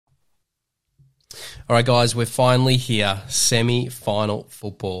All right, guys, we're finally here. Semi-final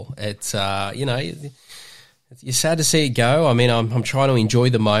football. It's, you're sad to see it go. I mean, I'm trying to enjoy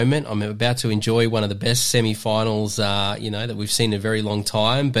the moment. I'm about to enjoy one of the best semi-finals, that we've seen in a very long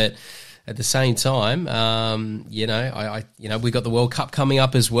time. But at the same time, we got the World Cup coming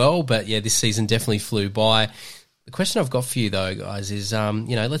up as well. But yeah, this season definitely flew by. The question I've got for you, though, guys, is,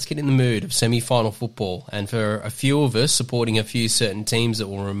 let's get in the mood of semi-final football. And for a few of us supporting a few certain teams that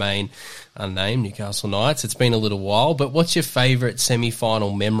will remain unnamed, Newcastle Knights, it's been a little while. But what's your favourite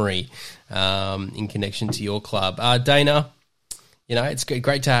semi-final memory in connection to your club? Dana, it's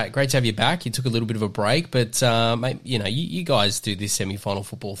great to have you back. You took a little bit of a break, but, you guys do this semi-final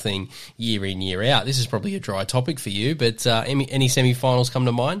football thing year in, year out. This is probably a dry topic for you, but any semi-finals come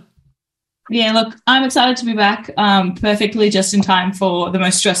to mind? Yeah, look, I'm excited to be back, perfectly just in time for the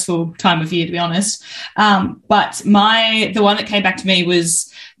most stressful time of year, to be honest. But the one that came back to me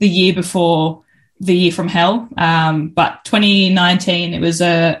was the year before the year from hell. But 2019, it was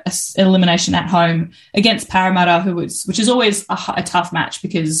a elimination at home against Parramatta, which is always a tough match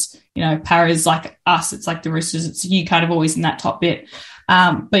because, Para is like us. It's like the Roosters. It's you kind of always in that top bit.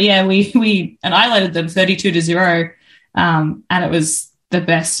 But yeah, we annihilated them 32-0. And it was the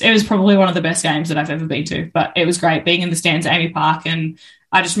best. It was probably one of the best games that I've ever been to, but it was great being in the stands at Amy Park. And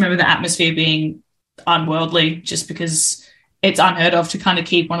I just remember the atmosphere being unworldly just because it's unheard of to kind of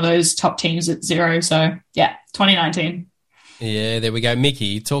keep one of those top teams at 0. So yeah, 2019. Yeah, there we go.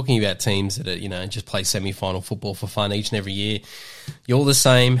 Mickey, talking about teams that are, just play semi-final football for fun each and every year. You're the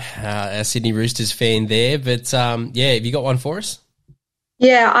same, a Sydney Roosters fan there, but have you got one for us?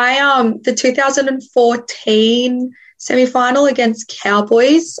 Yeah, the 2014 semi-final against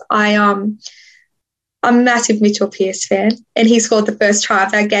Cowboys. I'm a massive Mitchell Pearce fan, and he scored the first try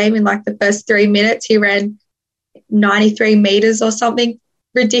of that game in like the first 3 minutes. He ran 93 metres or something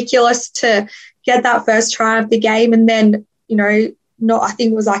ridiculous to get that first try of the game. And then, I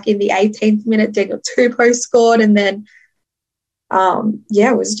think it was like in the 18th minute, Daniel Tupou scored. And then,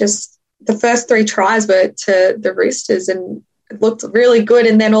 it was just the first 3 tries were to the Roosters and it looked really good.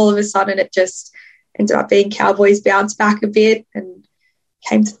 And then all of a sudden it just ended up being Cowboys bounced back a bit and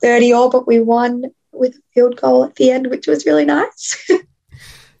came to 30-all, but we won with a field goal at the end, which was really nice.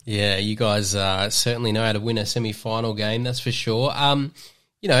 Yeah, you guys certainly know how to win a semi-final game, that's for sure.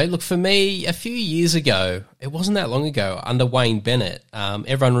 Look, for me, a few years ago, it wasn't that long ago, under Wayne Bennett,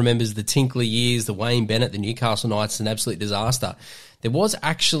 everyone remembers the Tinkler years, the Wayne Bennett, the Newcastle Knights, an absolute disaster. There was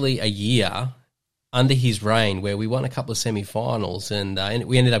actually a year under his reign where we won a couple of semi-finals and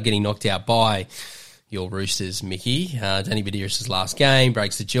we ended up getting knocked out by your Roosters, Mickey. Danny Badira's last game,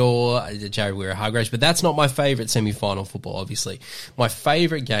 breaks the jaw, Jared Weir-Hargreaves, but that's not my favourite semi-final football, obviously. My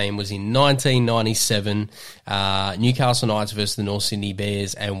favourite game was in 1997, Newcastle Knights versus the North Sydney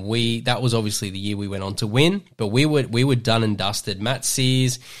Bears, and that was obviously the year we went on to win, but we were done and dusted. Matt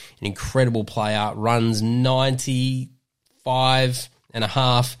Sears, an incredible player, runs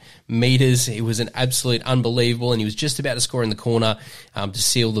 95.5 metres. It was an absolute unbelievable, and he was just about to score in the corner to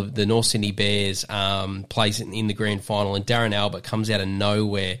seal the North Sydney Bears place in the grand final, and Darren Albert comes out of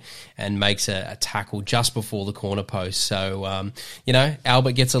nowhere and makes a tackle just before the corner post. So,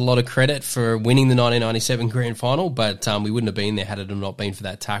 Albert gets a lot of credit for winning the 1997 grand final, but we wouldn't have been there had it not been for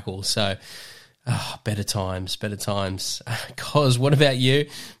that tackle. So, better times. Cos, what about you,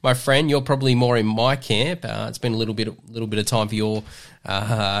 my friend? You're probably more in my camp. It's been a little bit of time for your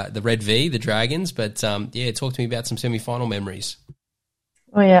the Red V, the Dragons, but talk to me about some semi-final memories.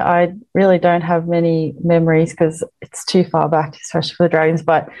 Oh yeah, I really don't have many memories because it's too far back, especially for the Dragons.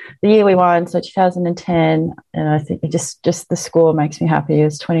 But the year we won, so 2010, and I think just the score makes me happy. It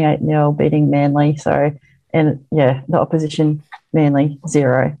was 28-0 beating Manly. So, and yeah, the opposition Manly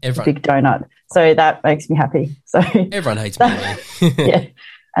 0, big donut. So that makes me happy. So everyone hates Manly. Yeah,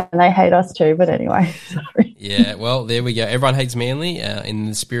 and they hate us too. But anyway, sorry. Yeah, well, there we go. Everyone hates Manly. In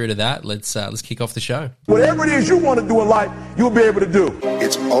the spirit of that, let's kick off the show. Whatever it is you want to do in life, you'll be able to do.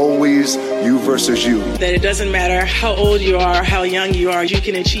 It's always you versus you. That it doesn't matter how old you are, how young you are, you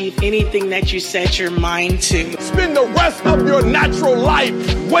can achieve anything that you set your mind to. Spend the rest of your natural life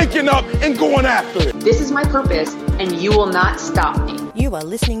waking up and going after it. This is my purpose, and you will not stop me. You are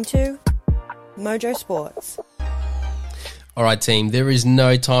listening to Mojo Sports. All right, team, there is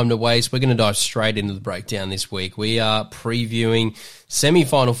no time to waste. We're going to dive straight into the breakdown this week. We are previewing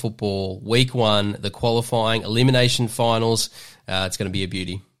semi-final football, week 1, the qualifying elimination finals. It's going to be a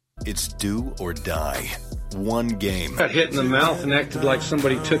beauty. It's do or die. One game. Got hit in the mouth and acted like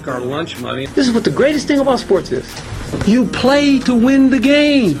somebody took our lunch money. This is what the greatest thing about sports is. You play to win the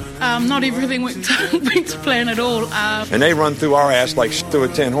game. Not everything went to plan at all. And they run through our ass like through a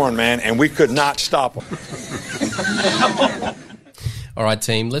tin horn, man, and we could not stop them. All right,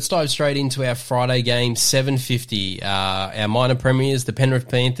 team, let's dive straight into our Friday game, 7:50. Our minor premiers, the Penrith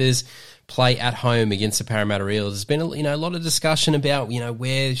Panthers, play at home against the Parramatta Eels. There's been a lot of discussion about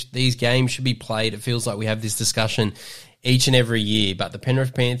where these games should be played. It feels like we have this discussion each and every year, but the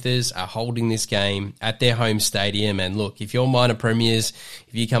Penrith Panthers are holding this game at their home stadium. And look, if you're minor premiers,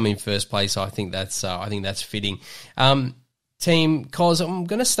 if you come in first place, I think that's fitting. Team, Cos, I'm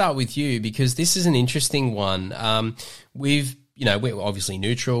going to start with you because this is an interesting one. We're obviously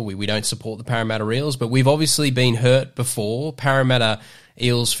neutral. We don't support the Parramatta Eels, but we've obviously been hurt before. Parramatta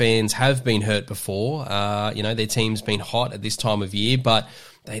Eels fans have been hurt before. Their team's been hot at this time of year, but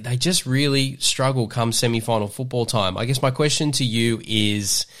they just really struggle come semi-final football time. I guess my question to you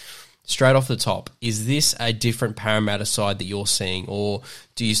is, straight off the top, is this a different Parramatta side that you're seeing, or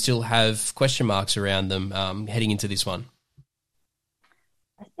do you still have question marks around them heading into this one?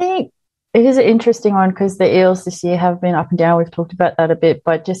 I think it is an interesting one because the Eels this year have been up and down. We've talked about that a bit,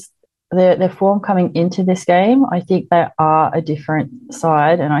 but just their form coming into this game, I think they are a different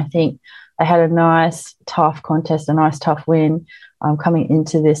side, and I think they had a nice, tough contest, a nice, tough win coming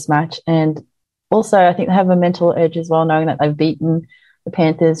into this match. And also, I think they have a mental edge as well, knowing that they've beaten the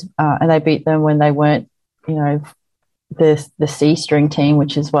Panthers and they beat them when they weren't, the C-string team,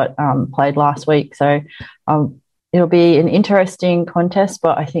 which is what played last week. So it'll be an interesting contest,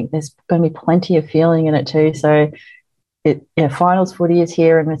 but I think there's going to be plenty of feeling in it too. So, finals footy is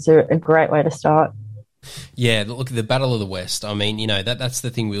here, and it's a great way to start. Yeah, look, the Battle of the West. I mean, that's the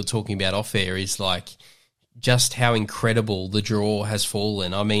thing we were talking about off air is like just how incredible the draw has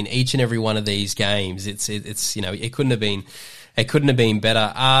fallen. I mean, each and every one of these games, it's it couldn't have been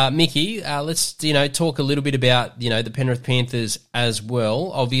better. Mickey, let's talk a little bit about the Penrith Panthers as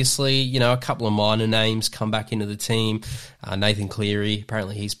well. Obviously, a couple of minor names come back into the team. Nathan Cleary,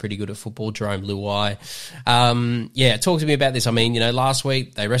 apparently he's pretty good at football. Jerome Luai. Talk to me about this. I mean, last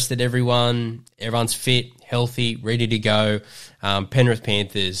week they rested everyone. Everyone's fit, healthy, ready to go. Penrith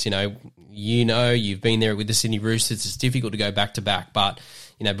Panthers, you've been there with the Sydney Roosters. It's difficult to go back to back, but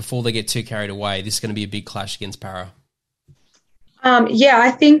before they get too carried away, this is going to be a big clash against Para.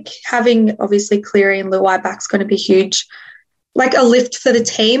 I think having obviously Cleary and Luai back is going to be huge, like a lift for the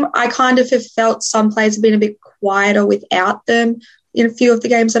team. I kind of have felt some players have been a bit quieter without them in a few of the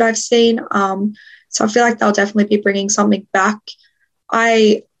games that I've seen. So I feel like they'll definitely be bringing something back.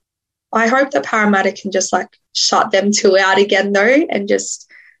 I hope that Parramatta can just shut them two out again though,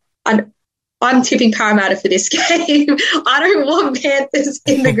 and I'm tipping Parramatta for this game. I don't want Panthers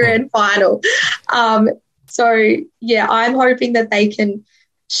in the grand final. I'm hoping that they can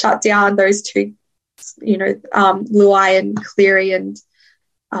shut down those two, Luai and Cleary, and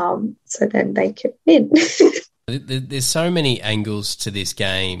so then they can win. There's so many angles to this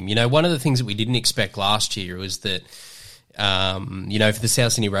game. One of the things that we didn't expect last year was that, for the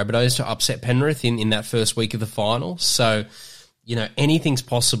South Sydney Rabbitohs to upset Penrith in that first week of the final. So, anything's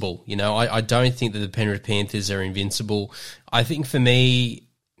possible. I don't think that the Penrith Panthers are invincible. I think for me,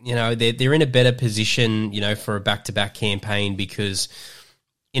 they're in a better position, for a back-to-back campaign because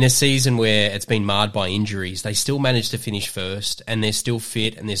in a season where it's been marred by injuries, they still managed to finish first and they're still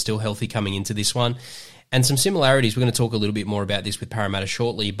fit and they're still healthy coming into this one. And some similarities, we're going to talk a little bit more about this with Parramatta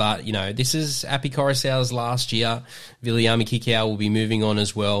shortly, but, this is Api Koroisau's last year. Viliami Kikau will be moving on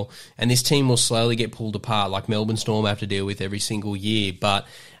as well, and this team will slowly get pulled apart like Melbourne Storm have to deal with every single year. But,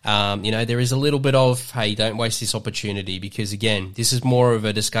 there is a little bit of, hey, don't waste this opportunity because, again, this is more of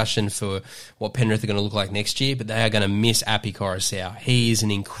a discussion for what Penrith are going to look like next year, but they are going to miss Api Koroisau. He is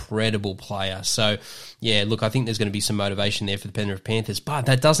an incredible player. So, I think there's going to be some motivation there for the Penrith Panthers, but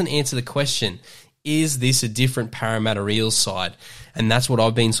that doesn't answer the question. Is this a different Parramatta Eels side? And that's what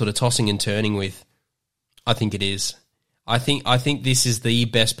I've been sort of tossing and turning with. I think it is. I think this is the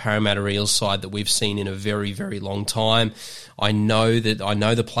best Parramatta Eels side that we've seen in a very, very long time. I know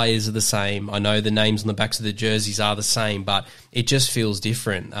the players are the same. I know the names on the backs of the jerseys are the same, but it just feels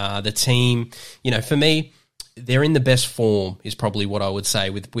different. The team, for me, they're in the best form is probably what I would say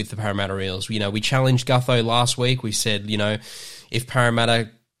with the Parramatta Eels. We challenged Gutho last week. We said, if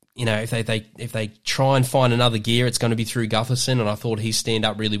Parramatta, if they try and find another gear, it's going to be through Gutherson, and I thought he'd stand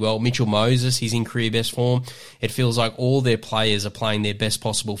up really well. Mitchell Moses, he's in career best form. It feels like all their players are playing their best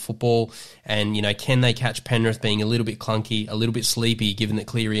possible football, and, can they catch Penrith being a little bit clunky, a little bit sleepy, given that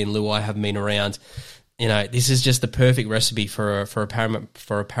Cleary and Luai haven't been around? This is just the perfect recipe for a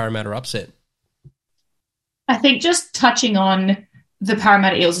Parramatta upset. I think just touching on the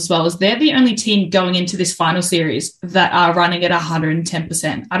Parramatta Eels as well is they're the only team going into this final series that are running at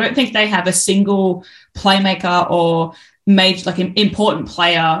 110%. I don't think they have a single playmaker or major, like an important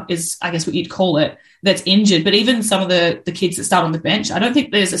player is, I guess what you'd call it, that's injured. But even some of the kids that start on the bench, I don't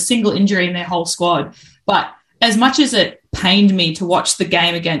think there's a single injury in their whole squad. But as much as it pained me to watch the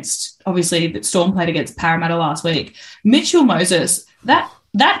game against, obviously, that Storm played against Parramatta last week, Mitchell Moses, that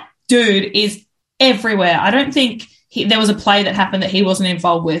dude is everywhere. I don't think there was a play that happened that he wasn't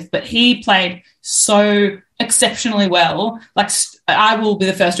involved with, but he played so exceptionally well. Like, I will be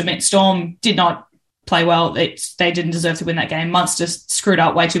the first to admit, Storm did not play well. They didn't deserve to win that game. Munster screwed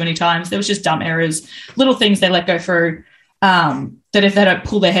up way too many times. There was just dumb errors, little things they let go through that if they don't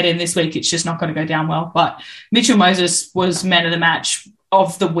pull their head in this week, it's just not going to go down well. But Mitchell Moses was man of the match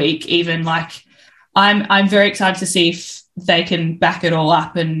of the week. Even like, I'm very excited to see if they can back it all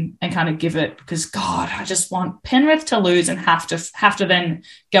up and kind of give it, because God, I just want Penrith to lose and have to then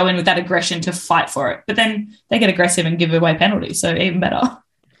go in with that aggression to fight for it. But then they get aggressive and give away penalties, so even better.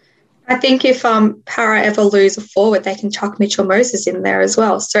 I think if Para ever lose a forward, they can chuck Mitchell Moses in there as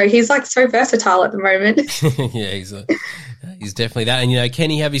well. So he's like so versatile at the moment. Yeah, he's definitely that. And, can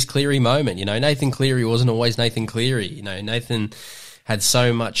he have his Cleary moment? Nathan Cleary wasn't always Nathan Cleary. Nathan had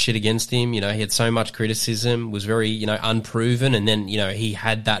so much shit against him. He had so much criticism, was very, unproven. And then, he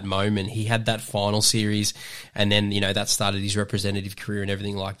had that moment. He had that final series. And then, that started his representative career and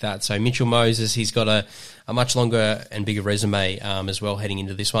everything like that. So Mitchell Moses, he's got a much longer and bigger resume as well heading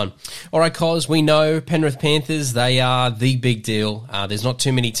into this one. All right, Cos, we know Penrith Panthers, they are the big deal. There's not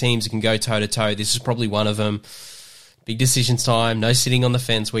too many teams that can go toe-to-toe. This is probably one of them. Big decisions time. No sitting on the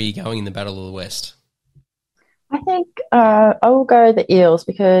fence. Where you're going in the Battle of the West? I think I will go the Eels,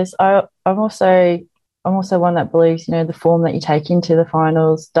 because I'm also one that believes, the form that you take into the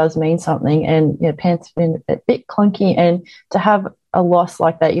finals does mean something. And Panthers have been a bit clunky, and to have a loss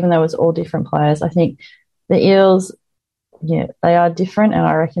like that, even though it was all different players, I think the Eels, they are different, and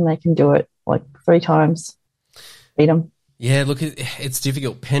I reckon they can do it like 3 times, beat them. Yeah, look, it's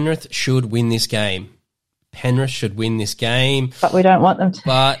difficult. Penrith should win this game. But we don't want them to.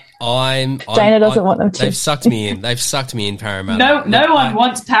 But Dana doesn't want them to. They've sucked me in, Parramatta. No one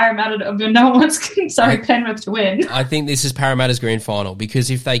wants Parramatta. No one wants Penrith to win. I think this is Parramatta's grand final, because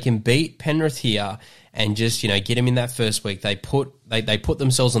if they can beat Penrith here and just get them in that first week, they put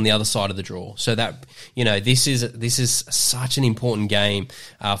themselves on the other side of the draw. So that this is such an important game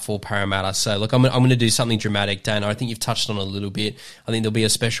for Parramatta. So look, I'm going to do something dramatic, Dana. I think you've touched on it a little bit. I think there'll be a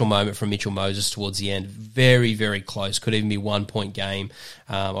special moment from Mitchell Moses towards the end. Very, very close. Could even be 1-point game.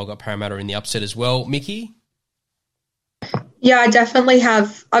 I've got Parramatta in the upset as well. Mickey? Yeah,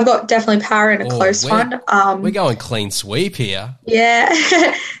 I've got definitely Para in a close one. We're going clean sweep here. Yeah.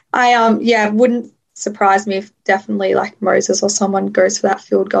 I wouldn't surprise me if definitely like Moses or someone goes for that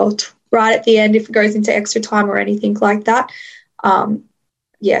field goal right at the end if it goes into extra time or anything like that.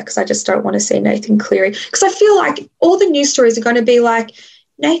 Because I just don't want to see Nathan Cleary. Because I feel like all the news stories are going to be like,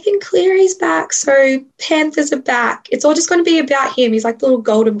 Nathan Cleary's back, so Panthers are back. It's all just going to be about him. He's like the little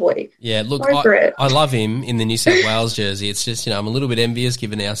golden boy. Yeah, look, I love him in the New South Wales jersey. It's just, I'm a little bit envious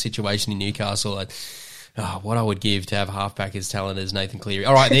given our situation in Newcastle. What I would give to have a halfback as talented as Nathan Cleary.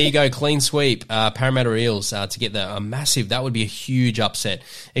 All right, there you go, clean sweep. Parramatta Eels to get a massive, that would be a huge upset.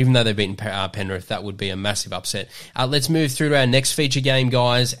 Even though they've beaten Penrith, that would be a massive upset. Let's move through to our next feature game,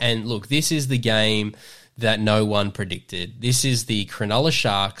 guys. And look, this is the game that no one predicted. This is the Cronulla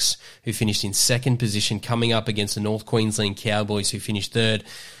Sharks, who finished in second position, coming up against the North Queensland Cowboys, who finished third.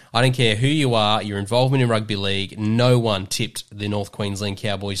 I don't care who you are, your involvement in rugby league, no one tipped the North Queensland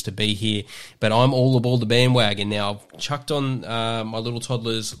Cowboys to be here, but I'm all aboard the bandwagon. Now, I've chucked on my little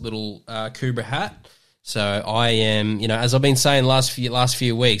toddler's little Kubra hat, so I am, as I've been saying last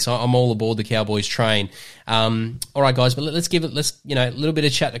few weeks, I'm all aboard the Cowboys train. All right, guys, but let's a little bit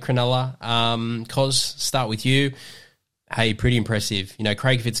of chat to Cronulla. Cos, start with you. Hey, pretty impressive.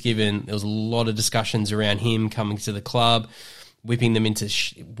 Craig Fitzgibbon, there was a lot of discussions around him coming to the club, whipping them into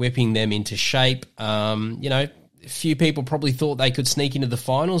shape. A few people probably thought they could sneak into the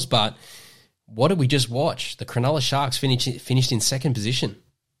finals, but what did we just watch? The Cronulla Sharks finished in second position.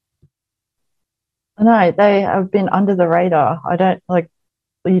 I know, they have been under the radar. I don't,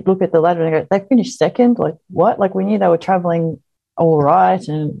 you look at the ladder and go, they finished second? Like, what? Like, we knew they were travelling all right,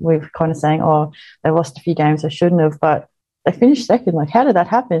 and we were kind of saying, oh, they lost a few games they shouldn't have, but they finished second. Like, how did that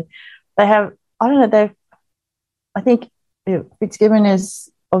happen? I think Fitzgibbon is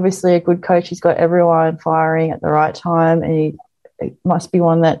obviously a good coach. He's got everyone firing at the right time, and he must be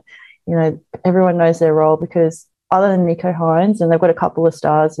one that, everyone knows their role, because other than Nico Hines, and they've got a couple of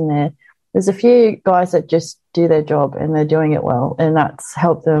stars in there, there's a few guys that just do their job and they're doing it well, and that's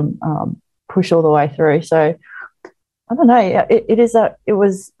helped them push all the way through. So I don't know. It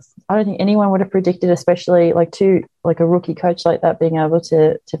was. I don't think anyone would have predicted, especially like a rookie coach like that, being able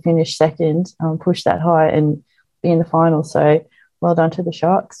to finish second, push that high, and be in the final. So well done to the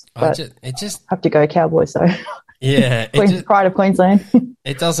Sharks. But it just have to go Cowboys though. Yeah, pride of Queensland.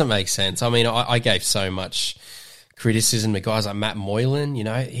 It doesn't make sense. I mean, I gave so much criticism to guys like Matt Moylan. You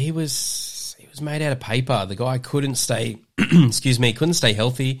know, he was made out of paper. The guy couldn't stay. Couldn't stay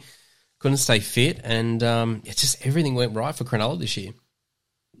healthy. Couldn't stay fit, and it's just everything went right for Cronulla this year.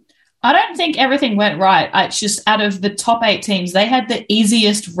 I don't think everything went right. It's just out of the top 8 teams, they had the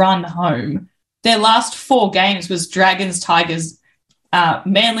easiest run home. Their last 4 games was Dragons, Tigers,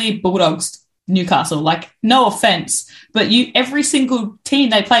 Manly, Bulldogs, Newcastle. Like, no offense, but every single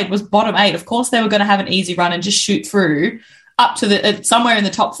team they played was bottom 8. Of course, they were going to have an easy run and just shoot through up to the somewhere in the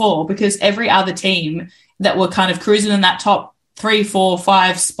top 4, because every other team that were kind of cruising in that top 3, 4,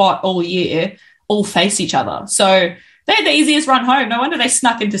 5 spot all year all face each other. So they had the easiest run home. No wonder they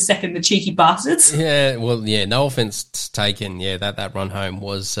snuck into second, the cheeky bastards. Yeah, well, yeah, no offense taken. Yeah, that run home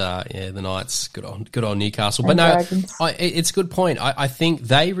was, the Knights. Good on Newcastle. But no, it's a good point. I think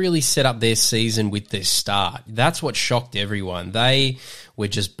they really set up their season with their start. That's what shocked everyone. They were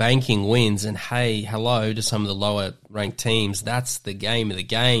just banking wins, and hey, hello to some of the lower-ranked teams. That's the game of the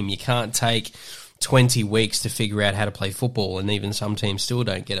game. You can't take 20 weeks to figure out how to play football, and even some teams still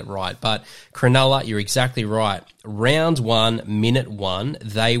don't get it right. But Cronulla, you're exactly right. Round 1, minute 1,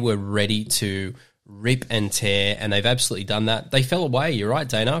 they were ready to rip and tear, and they've absolutely done that. They fell away, you're right,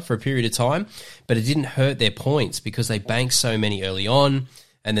 Dana, for a period of time, but it didn't hurt their points because they banked so many early on,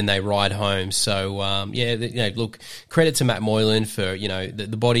 and then they ride home. So, look, credit to Matt Moylan for,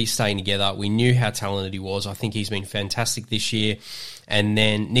 the body staying together. We knew how talented he was. I think he's been fantastic this year. And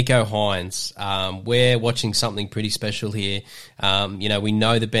then Nico Hines, we're watching something pretty special here. We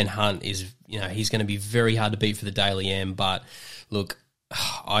know that Ben Hunt is, he's going to be very hard to beat for the Daily M, but look,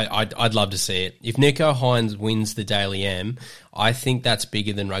 I'd love to see it. If Nico Hines wins the Daily M, I think that's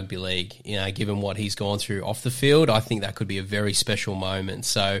bigger than rugby league. Given what he's gone through off the field, I think that could be a very special moment.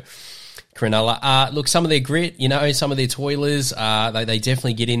 So, Cronulla, look, some of their grit, some of their toilers, they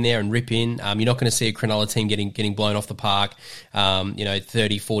definitely get in there and rip in. You're not going to see a Cronulla team getting blown off the park,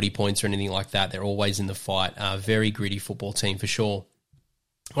 30, 40 points or anything like that. They're always in the fight. Very gritty football team for sure.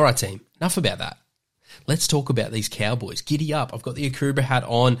 All right, team, enough about that. Let's talk about these Cowboys. Giddy up. I've got the Akruba hat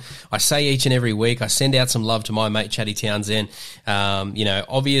on. I say each and every week, I send out some love to my mate Chatty Townsend.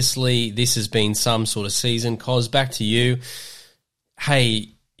 Obviously this has been some sort of season. Cos, back to you.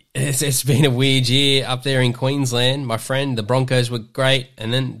 Hey, it's been a weird year up there in Queensland. My friend, the Broncos were great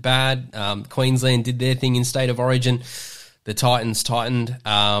and then bad. Queensland did their thing in State of Origin. The Titans tightened,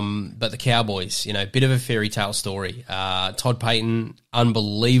 but the Cowboys, bit of a fairy tale story. Todd Payton,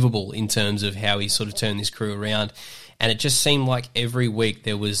 unbelievable in terms of how he sort of turned this crew around. And it just seemed like every week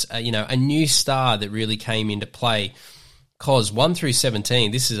there was, a new star that really came into play. Cos, 1 through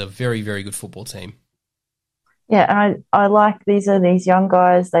 17, this is a very, very good football team. Yeah, and I like these young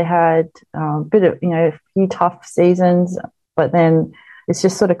guys. They had a bit of, a few tough seasons, but then it's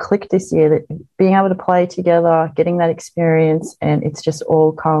just sort of clicked this year, that being able to play together, getting that experience, and it's just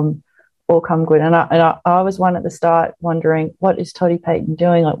all come good. And I was one at the start wondering, what is Toddy Payton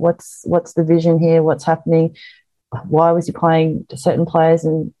doing? Like, what's the vision here? What's happening? Why was he playing certain players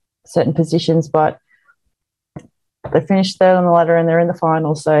in certain positions? But they finished third on the ladder and they're in the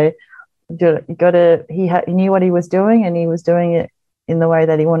final. So he knew what he was doing, and he was doing it in the way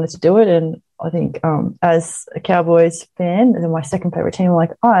that he wanted to do it. And I think as a Cowboys fan, and my second favourite team,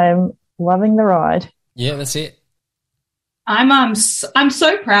 I'm loving the ride. Yeah, that's it. I'm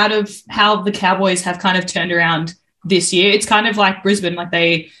so proud of how the Cowboys have kind of turned around this year. It's kind of like Brisbane,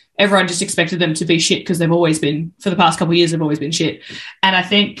 everyone just expected them to be shit because they've always been, for the past couple of years, they've always been shit. And I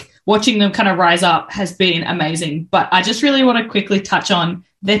think watching them kind of rise up has been amazing. But I just really want to quickly touch on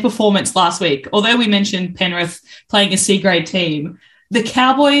their performance last week. Although we mentioned Penrith playing a C-grade team, the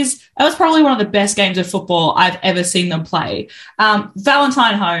Cowboys, that was probably one of the best games of football I've ever seen them play.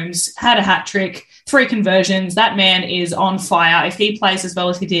 Valentine Holmes had a hat trick, 3 conversions. That man is on fire. If he plays as well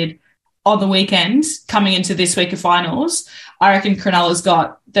as he did on the weekend coming into this week of finals, I reckon Cronulla's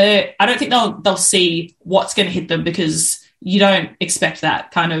I don't think they'll see what's going to hit them, because you don't expect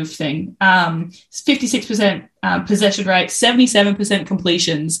that kind of thing. 56% possession rate, 77%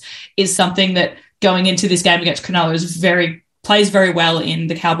 completions is something that going into this game against Cronulla plays very well in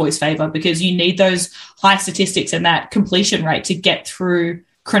the Cowboys' favour, because you need those high statistics and that completion rate to get through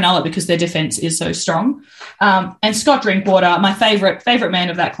Cronulla because their defense is so strong. And Scott Drinkwater, my favorite man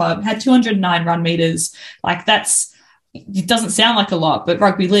of that club, had 209 run meters. Like it doesn't sound like a lot, but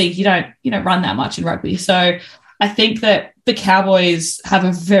rugby league, you don't run that much in rugby. So I think that the Cowboys have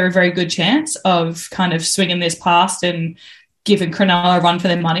a very, very good chance of kind of swinging this past and giving Cronulla a run for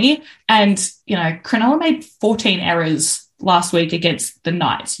their money. And, Cronulla made 14 errors last week against the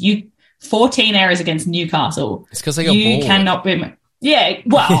Knights. 14 errors against Newcastle. It's because they got bored. Cannot be... Yeah,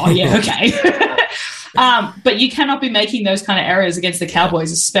 well, yeah, okay. But you cannot be making those kind of errors against the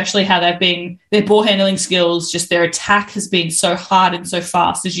Cowboys, especially how their ball handling skills, just their attack has been so hard and so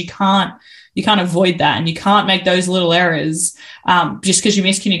fast as you can't avoid that, and you can't make those little errors just because you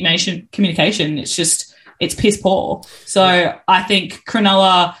miss communication. It's piss poor. So I think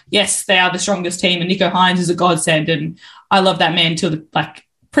Cronulla, yes, they are the strongest team, and Nico Hines is a godsend, and I love that man till the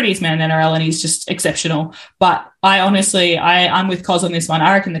prettiest man in NRL, and he's just exceptional. But I'm with Cos on this one.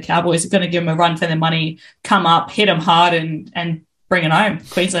 I reckon the Cowboys are going to give them a run for their money, come up, hit them hard, and bring it home.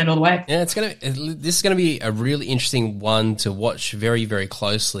 Queensland all the way. Yeah, this is going to be a really interesting one to watch very, very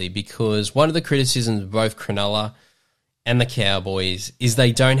closely, because one of the criticisms of both Cronulla and the Cowboys is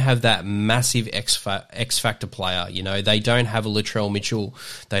they don't have that massive X factor player. They don't have a Latrell Mitchell.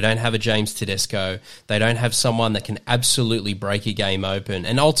 They don't have a James Tedesco. They don't have someone that can absolutely break a game open.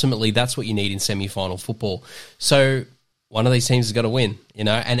 And ultimately, that's what you need in semi-final football. So one of these teams has got to win,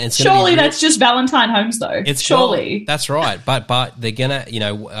 and it's surely that's just Valentine Holmes, though. It's surely that's right. But they're gonna,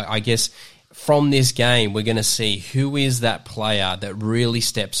 I guess from this game we're gonna see who is that player that really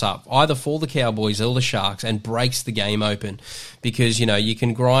steps up, either for the Cowboys or the Sharks, and breaks the game open. Because you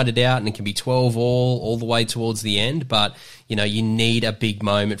can grind it out and it can be 12 all the way towards the end, but you need a big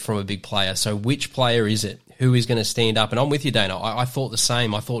moment from a big player. So which player is it? Who is going to stand up? And I'm with you, Dana. I thought the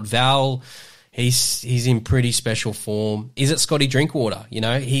same. I thought Val. He's in pretty special form. Is it Scotty Drinkwater?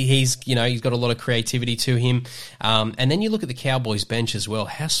 He's got a lot of creativity to him. And then you look at the Cowboys bench as well.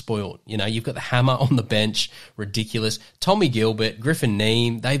 How spoiled. You've got the hammer on the bench, ridiculous. Tommy Gilbert, Griffin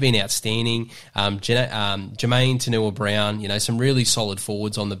Neem, they've been outstanding. Jermaine Tanua-Brown, some really solid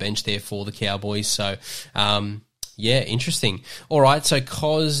forwards on the bench there for the Cowboys. So, yeah, interesting. All right, so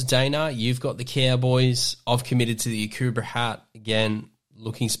Cos, Dana, you've got the Cowboys. I've committed to the Akubra hat again.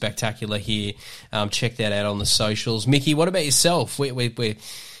 Looking spectacular here. Check that out on the socials. Mickey, what about yourself?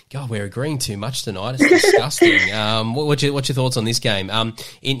 We're agreeing too much tonight. It's disgusting. What's your thoughts on this game?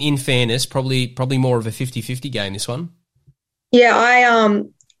 In fairness, probably more of a 50-50 game, this one. Yeah,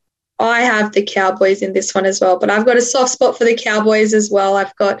 I have the Cowboys in this one as well, but I've got a soft spot for the Cowboys as well.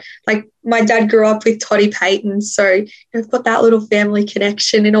 I've got, my dad grew up with Toddy Payton, so I've got that little family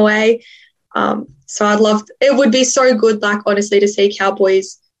connection in a way. So it would be so good, honestly, to see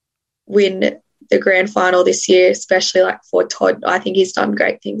Cowboys win the grand final this year, especially for Todd. I think he's done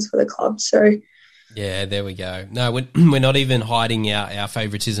great things for the club. So, yeah, there we go. No, we're not even hiding our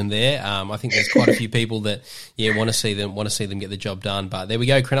favouritism there. I think there's quite a few people that want to see them get the job done. But there we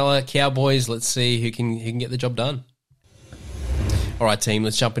go, Cronulla Cowboys. Let's see who can get the job done. All right, team,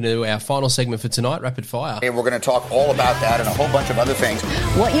 let's jump into our final segment for tonight, Rapid Fire. Hey, we're going to talk all about that and a whole bunch of other things.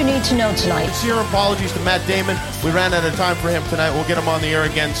 What you need to know tonight. Sincere apologies to Matt Damon. We ran out of time for him tonight. We'll get him on the air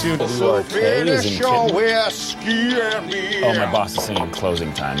again soon. Oh, my boss is singing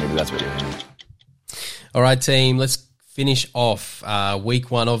closing time. Maybe that's what you're hearing. All right, team, let's finish off week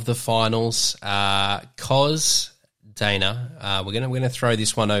one of the finals. Cos, Dana, we're going to throw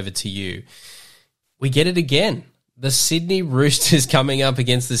this one over to you. We get it again. The Sydney Roosters coming up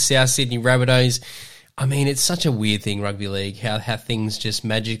against the South Sydney Rabbitohs. I mean, it's such a weird thing, rugby league, how things just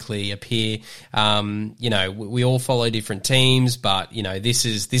magically appear. We all follow different teams, but, this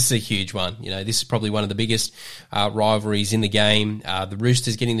is a huge one. This is probably one of the biggest rivalries in the game. The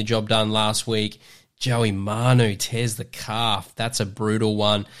Roosters getting the job done last week. Joey Manu tears the calf. That's a brutal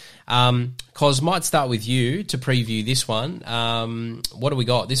one. Cos, might start with you to preview this one. What do we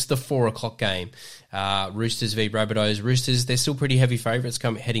got? This is the 4:00 game. Roosters v Rabbitohs. Roosters, they're still pretty heavy favourites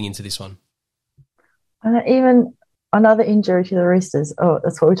heading into this one. Even another injury to the Roosters. Oh,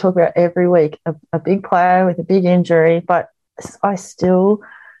 that's what we talk about every week. A big player with a big injury, but I still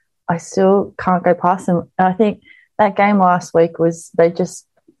can't go past them. And I think that game last week was, they just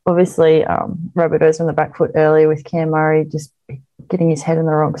obviously Rabbitohs on the back foot early with Cam Murray just getting his head in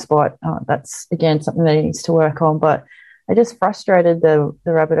the wrong spot. That's, again, something that he needs to work on. But it just frustrated the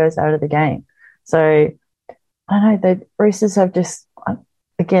Rabbitohs out of the game. So, I don't know, the Roosters have just,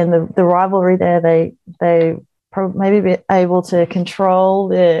 again, the rivalry there, they probably maybe be able to control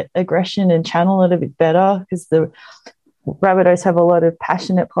their aggression and channel it a bit better, because the Rabbitohs have a lot of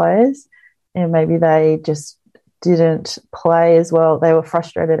passionate players, and maybe they just didn't play as well. They were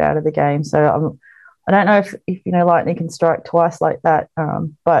frustrated out of the game. So I don't know if Lightning can strike twice like that.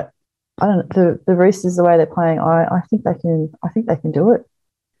 But I don't. The Roosters, the way they're playing, I think they can. I think they can do it.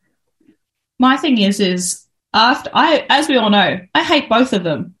 My thing is as we all know, I hate both of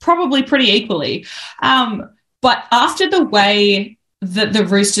them, probably pretty equally. But after the way that the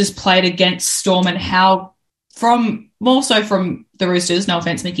Roosters played against Storm and how more so from the Roosters, no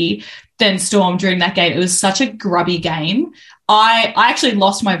offense, Nikki, than Storm during that game, it was such a grubby game. I actually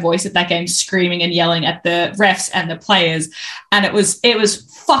lost my voice at that game, screaming and yelling at the refs and the players, and it was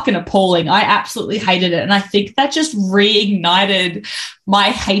fucking appalling. I absolutely hated it, and I think that just reignited my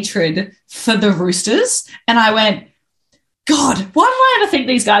hatred for the Roosters. And I went, God, why did I ever think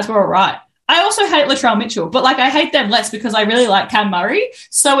these guys were all right? I also hate Latrell Mitchell, but I hate them less because I really like Cam Murray.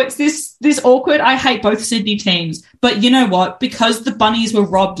 So it's this awkward. I hate both Sydney teams, but you know what? Because the Bunnies were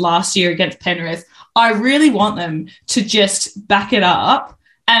robbed last year against Penrith, I really want them to just back it up.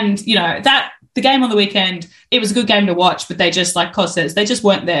 And that the game on the weekend, it was a good game to watch, but they just, like Cos says, they just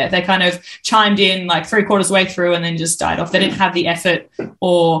weren't there. They kind of chimed in 3/4 way through and then just died off. They didn't have the effort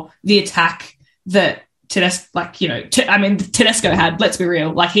or the attack that Tedesco had. Let's be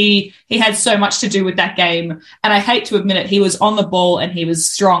real. He had so much to do with that game, and I hate to admit it. He was on the ball and he was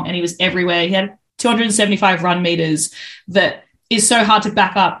strong and he was everywhere. He had 275 run meters that is so hard to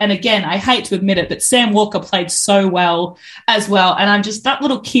back up. And again, I hate to admit it, but Sam Walker played so well as well. And I'm just, that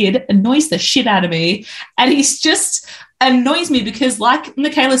little kid annoys the shit out of me, and he's just annoys me because, like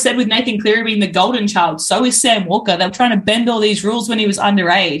Michaela said with Nathan Cleary being the golden child, so is Sam Walker. They were trying to bend all these rules when he was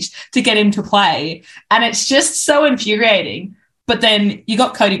underage to get him to play, and it's just so infuriating. But then you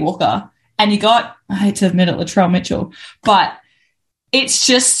got Cody Walker and you got, I hate to admit it, Latrell Mitchell, but it's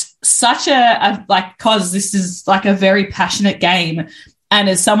just such cause this is a very passionate game. And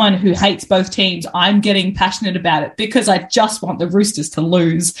as someone who hates both teams, I'm getting passionate about it because I just want the Roosters to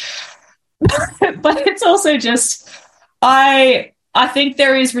lose. But it's also just, I think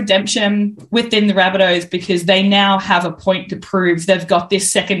there is redemption within the Rabbitohs because they now have a point to prove. They've got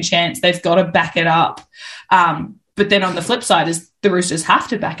this second chance. They've got to back it up. But then on the flip side is the Roosters have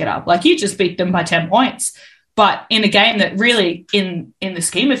to back it up. You just beat them by 10 points. But in a game that really, in the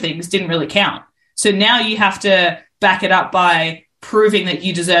scheme of things, didn't really count. So now you have to back it up by proving that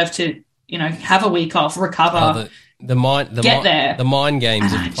you deserve to, have a week off, recover. The mind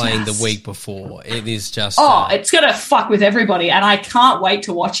games of playing the week before. It is just it's gonna fuck with everybody, and I can't wait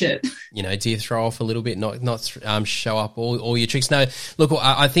to watch it. Do you throw off a little bit, not show up all your tricks? No, look,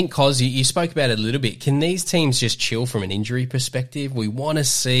 I think Cos, you spoke about it a little bit. Can these teams just chill from an injury perspective? We want to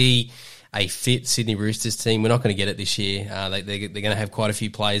see a fit Sydney Roosters team. We're not going to get it this year. They're going to have quite a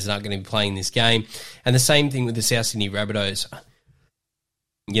few players that aren't going to be playing this game. And the same thing with the South Sydney Rabbitohs.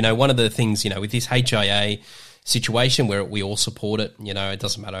 One of the things, with this HIA situation where we all support it, it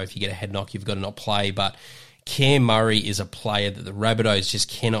doesn't matter if you get a head knock, you've got to not play, but Cam Murray is a player that the Rabbitohs just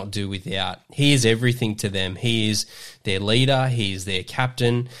cannot do without. He is everything to them. He is their leader. He is their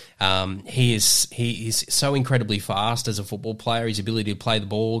captain. He is so incredibly fast as a football player. His ability to play the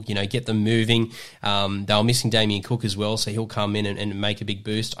ball, get them moving. They were missing Damien Cook as well, so he'll come in and make a big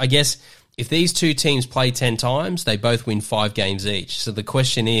boost. I guess if these two teams play 10 times, they both win 5 games each. So the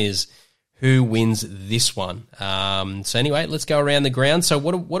question is, who wins this one? So anyway, let's go around the ground. So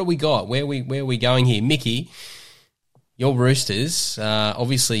what do we got? Where are we going here? Mickey, your Roosters,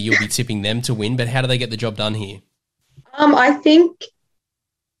 obviously you'll be tipping them to win, but how do they get the job done here? I think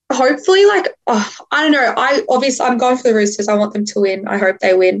hopefully I don't know. I'm going for the Roosters. I want them to win. I hope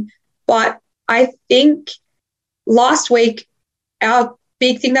they win. But I think last week, our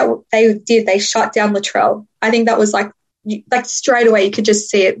big thing that they did, they shut down Latrell. I think that was straight away, you could just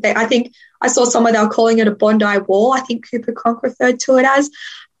see it. I think I saw someone, they were calling it a Bondi Wall. I think Cooper Cronk referred to it as.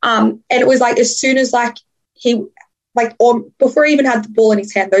 And it was as soon as he, or before he even had the ball in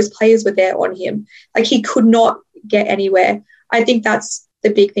his hand, those players were there on him. He could not get anywhere. I think that's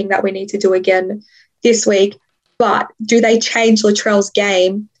the big thing that we need to do again this week. But do they change Latrell's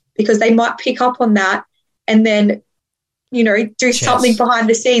game? Because they might pick up on that and then, do something behind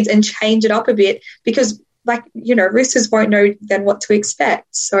the scenes and change it up a bit because Roosters won't know then what to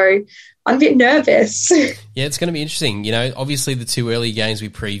expect. So I'm a bit nervous. Yeah, it's going to be interesting. Obviously the 2 early games we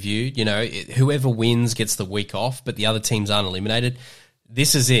previewed, whoever wins gets the week off, but the other teams aren't eliminated.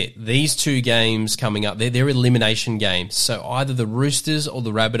 This is it. These 2 games coming up, they're elimination games. So either the Roosters or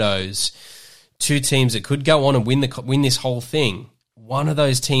the Rabbitohs, 2 teams that could go on and win this whole thing. One of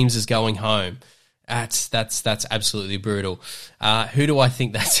those teams is going home. That's absolutely brutal. Who do I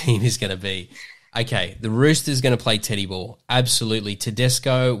think that team is going to be? Okay, the Roosters going to play Teddy ball. Absolutely.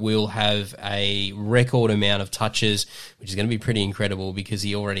 Tedesco will have a record amount of touches, which is going to be pretty incredible because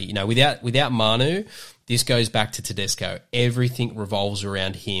he already, without Manu, this goes back to Tedesco. Everything revolves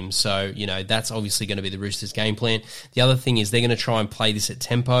around him. So, that's obviously going to be the Roosters' game plan. The other thing is they're going to try and play this at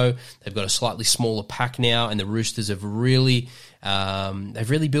tempo. They've got a slightly smaller pack now, and the Roosters have really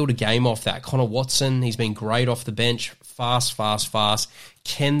built a game off that. Connor Watson, he's been great off the bench. Fast.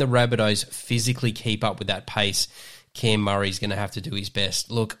 Can the Rabbitohs physically keep up with that pace? Cam Murray's going to have to do his best.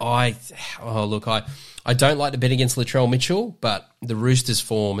 Look, I don't like to bet against Latrell Mitchell, but the Roosters'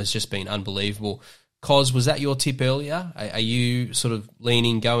 form has just been unbelievable. Cos, was that your tip earlier? Are you sort of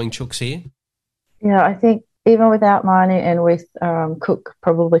going Chooks here? Yeah, I think even without Marnie and with Cook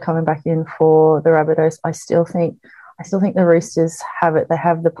probably coming back in for the Rabbitohs, I still think the Roosters have it. They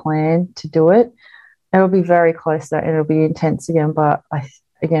have the plan to do it. It'll be very close though, and it'll be intense again. But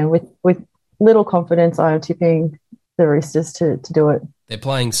with little confidence, I'm tipping the Roosters to do it. They're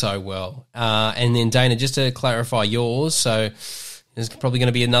playing so well. And then Dana, just to clarify yours, so there's probably going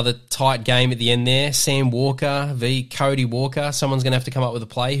to be another tight game at the end there. Sam Walker v. Cody Walker. Someone's going to have to come up with a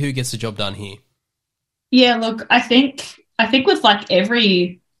play. Who gets the job done here? Yeah, look, I think with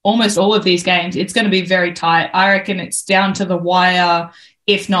almost all of these games, it's going to be very tight. I reckon it's down to the wire,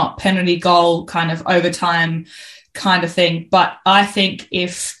 if not penalty goal, kind of overtime kind of thing. But I think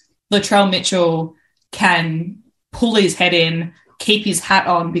if Latrell Mitchell can pull his head in, keep his hat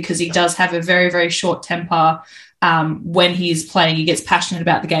on, because he does have a very, very short temper when he's playing, he gets passionate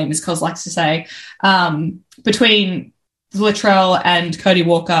about the game, as Cos likes to say. Between Latrell and Cody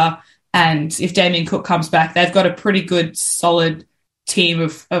Walker, and if Damien Cook comes back, they've got a pretty good, solid team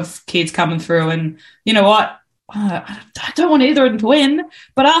of kids coming through. And you know what? I don't want either of them to win,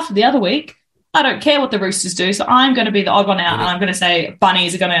 but after the other week, I don't care what the Roosters do, so I'm going to be the odd one out, and I'm going to say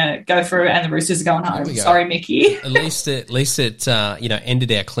Bunnies are going to go through and the Roosters are going home. Sorry, Mickey. At least it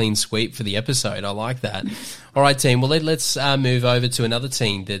ended our clean sweep for the episode. I like that. All right, team. Well, let's move over to another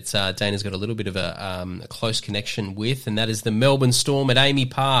team that Dana's got a little bit of a close connection with, and that is the Melbourne Storm at Amy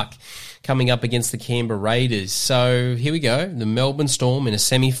Park, coming up against the Canberra Raiders. So here we go. The Melbourne Storm in a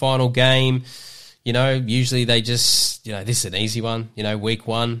semi-final game. Usually they just, this is an easy one. Week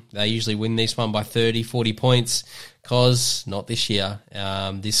one, they usually win this one by 30, 40 points. Cos, not this year.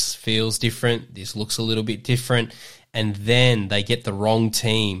 This feels different. This looks a little bit different. And then they get the wrong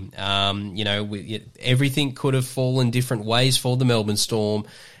team. Everything could have fallen different ways for the Melbourne Storm,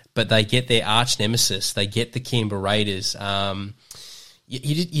 but they get their arch nemesis. They get the Canberra Raiders.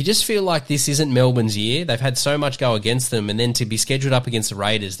 You just feel like this isn't Melbourne's year. They've had so much go against them, and then to be scheduled up against the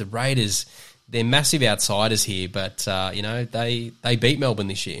Raiders, they're massive outsiders here, but, they beat Melbourne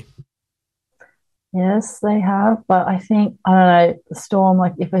this year. Yes, they have, but I think, I don't know, the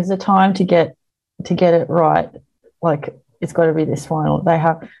Storm, if there's a time to get it right, it's got to be this final. They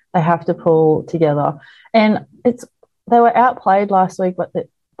have to pull together. And they were outplayed last week, but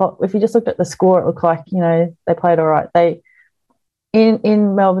if you just looked at the score, it looked like, they played all right.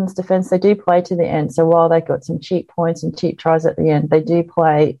 In Melbourne's defence, they do play to the end. So while they got some cheap points and cheap tries at the end, they do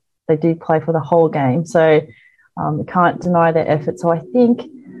play for the whole game. So you can't deny their effort. So I think,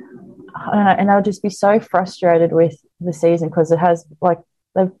 I don't know, and they'll just be so frustrated with the season because it has,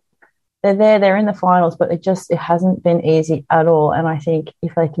 they're in the finals, but it hasn't been easy at all. And I think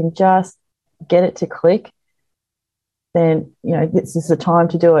if they can just get it to click, then, this is the time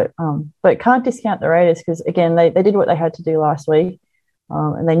to do it. But can't discount the Raiders because, again, they did what they had to do last week.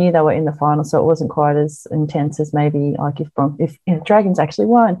 And they knew they were in the final, so it wasn't quite as intense as maybe if Dragons actually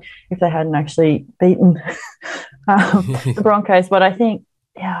won, if they hadn't actually beaten the Broncos. But I think,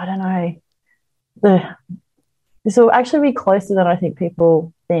 I don't know, this will actually be closer than I think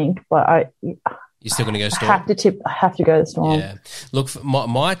people think. But you're still going to go Storm? I have to go the Storm. Yeah. Look,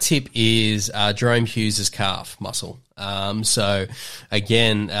 my tip is Jerome Hughes' calf muscle. So,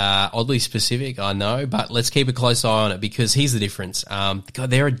 again, oddly specific, I know, but let's keep a close eye on it because he's the difference.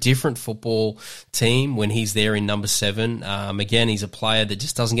 They're a different football team when he's there in number 7. Again, he's a player that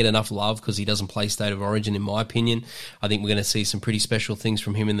just doesn't get enough love because he doesn't play State of Origin, in my opinion. I think we're going to see some pretty special things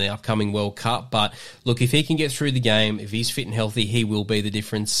from him in the upcoming World Cup. But, look, if he can get through the game, if he's fit and healthy, he will be the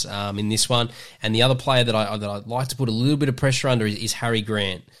difference in this one. And the other player that I'd like to put a little bit of pressure under is Harry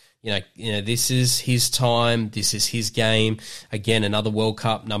Grant. This is his time. This is his game. Again, another World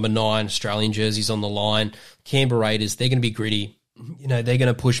Cup, number 9, Australian jerseys on the line. Canberra Raiders, they're going to be gritty. you know, they're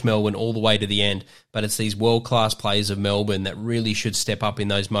going to push Melbourne all the way to the end, but it's these world-class players of Melbourne that really should step up in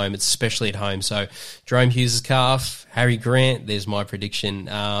those moments, especially at home. So Jerome Hughes' calf, Harry Grant, there's my prediction.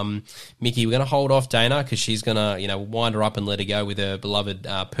 Mickey, we're going to hold off Dana because she's going to, you know, wind her up and let her go with her beloved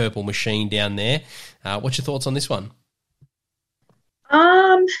purple machine down there. What's your thoughts on this one?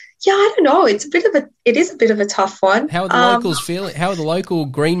 Yeah, I don't know. It is a bit of a tough one. How are the locals feeling? How are the local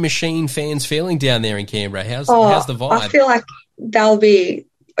Green Machine fans feeling down there in Canberra? How's the vibe? I feel like they'll be,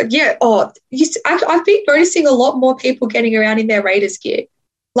 yeah. I've been noticing a lot more people getting around in their Raiders gear.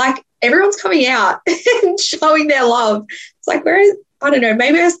 Like everyone's coming out and showing their love. It's like, I don't know,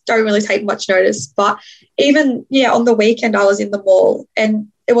 maybe I don't really take much notice, but even, on the weekend I was in the mall and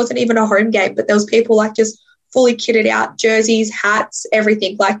it wasn't even a home game, but there was people like just fully kitted out, jerseys, hats,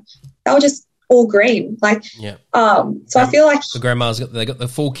 everything. Like they were just all green. Like, so I feel like the grandmas they got the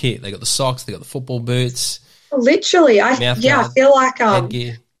full kit. They got the socks. They got the football boots. Literally, I feel like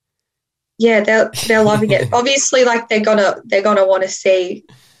headgear. Yeah, they're loving it. Obviously, like they're gonna want to see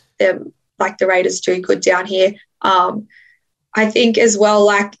them, like the Raiders do good down here. I think as well,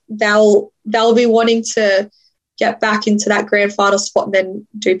 like they'll be wanting to get back into that grand final spot and then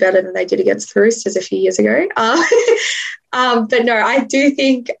do better than they did against the Roosters a few years ago. But no, I do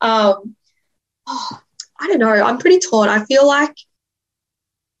think, I don't know, I'm pretty torn. I feel like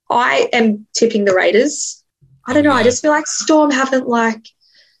I am tipping the Raiders. I don't know. I just feel like Storm haven't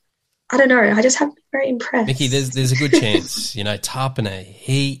I don't know. I just haven't been very impressed. Mickey, there's a good chance. You know, Tarpanay,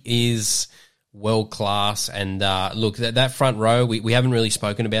 he is world class. And look, that front row, we haven't really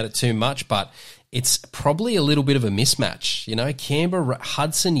spoken about it too much, but it's probably a little bit of a mismatch. You know, Canberra,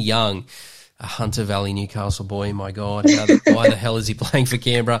 Hudson Young, a Hunter Valley Newcastle boy, my God. Why the hell is he playing for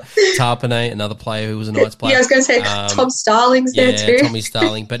Canberra? Tarpanay, another player who was a Knights player. Yeah, I was going to say Tom Starling's there too. Yeah, Tommy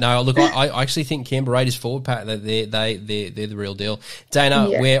Starling. But no, look, I actually think Canberra Raiders forward pack, they're the real deal. Dana,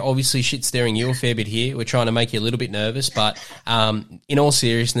 we're obviously shit-staring you a fair bit here. We're trying to make you a little bit nervous. But in all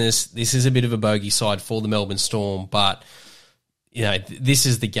seriousness, this is a bit of a bogey side for the Melbourne Storm. But you know, this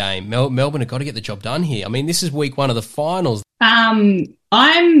is the game. Melbourne have got to get the job done here. I mean, this is week one of the finals.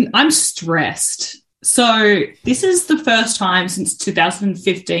 I'm stressed. So this is the first time since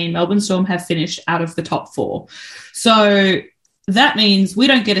 2015 Melbourne Storm have finished out of the top four. So that means we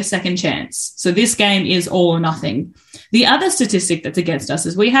don't get a second chance. So this game is all or nothing. The other statistic that's against us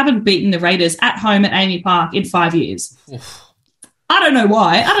is we haven't beaten the Raiders at home at Amy Park in 5 years. Oof. I don't know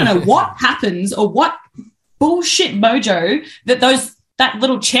why. I don't know what happens or what bullshit mojo that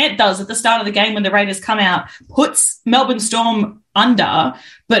little chant does at the start of the game when the Raiders come out, puts Melbourne Storm under,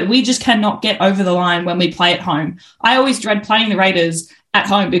 but we just cannot get over the line when we play at home. I always dread playing the Raiders at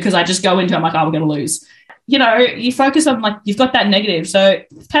home because I just go into it, I'm like, we're going to lose. You know, you focus on, like, you've got that negative. So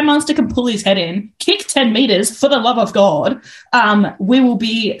if Penn Munster can pull his head in, kick 10 metres, for the love of God, we will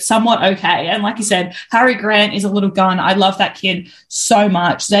be somewhat okay. And like you said, Harry Grant is a little gun. I love that kid so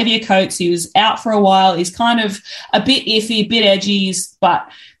much. Xavier Coates, he was out for a while. He's kind of a bit iffy, a bit edgy,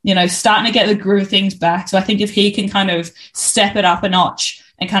 but, you know, starting to get the groove of things back. So I think if he can kind of step it up a notch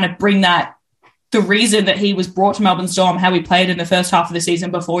and kind of bring that, the reason that he was brought to Melbourne Storm, how he played in the first half of the season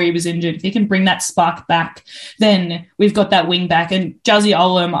before he was injured, if he can bring that spark back, then we've got that wing back. And Juzzy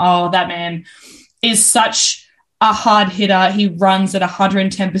Olam, that man is such a hard hitter. He runs at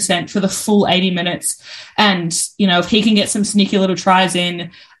 110% for the full 80 minutes. And, you know, if he can get some sneaky little tries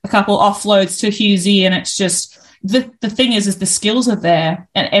in, a couple offloads to Hughesy, and it's just, the thing is the skills are there,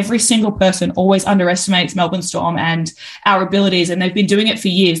 and every single person always underestimates Melbourne Storm and our abilities, and they've been doing it for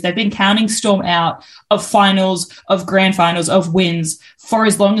years. They've been counting Storm out of finals, of grand finals, of wins for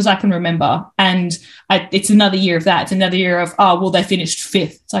as long as I can remember. And it's another year of that. It's another year of, they finished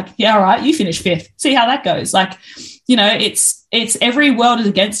fifth. It's like, yeah, all right, you finished fifth. See how that goes. Like, you know, it's every world is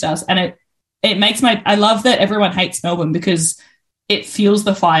against us, and it makes I love that everyone hates Melbourne because it fuels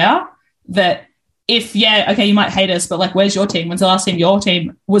the fire that, you might hate us, but like, where's your team? When's the last time your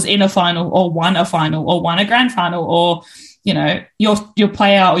team was in a final or won a grand final, or, you know, your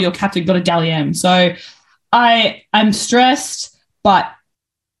player or your captain got a Dally M? So I'm stressed, but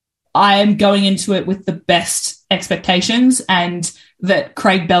I'm going into it with the best expectations, and that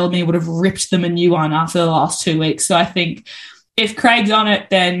Craig Bellamy would have ripped them a new one after the last 2 weeks. So I think if Craig's on it,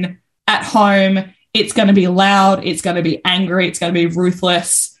 then at home, it's going to be loud, it's going to be angry, it's going to be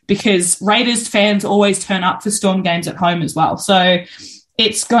ruthless, because Raiders fans always turn up for Storm games at home as well. So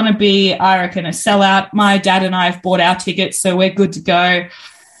it's going to be, I reckon, a sellout. My dad and I have bought our tickets, so we're good to go.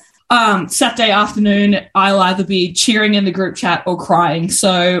 Saturday afternoon, I'll either be cheering in the group chat or crying.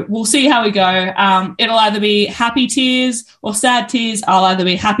 So we'll see how we go. It'll either be happy tears or sad tears. I'll either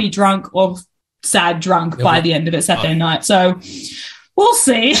be happy drunk or sad drunk by the end of it Saturday night. So We'll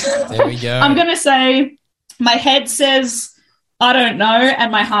see. There we go. I'm going to say my head says I don't know,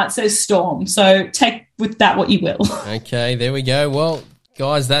 and my heart says Storm. So take with that what you will. Okay, there we go. Well,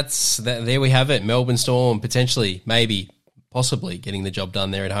 guys, there we have it. Melbourne Storm potentially, maybe, possibly getting the job done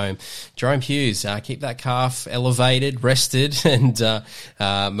there at home. Jerome Hughes, keep that calf elevated, rested, and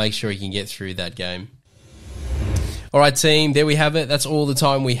make sure he can get through that game. All right, team, there we have it. That's all the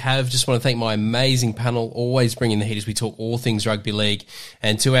time we have. Just want to thank my amazing panel, always bringing the heat as we talk all things rugby league.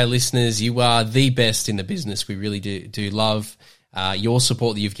 And to our listeners, you are the best in the business. We really do love your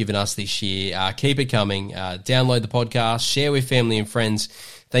support that you've given us this year. Keep it coming. Download the podcast, share with family and friends.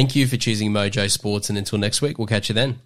 Thank you for choosing Mojo Sports, and until next week, we'll catch you then.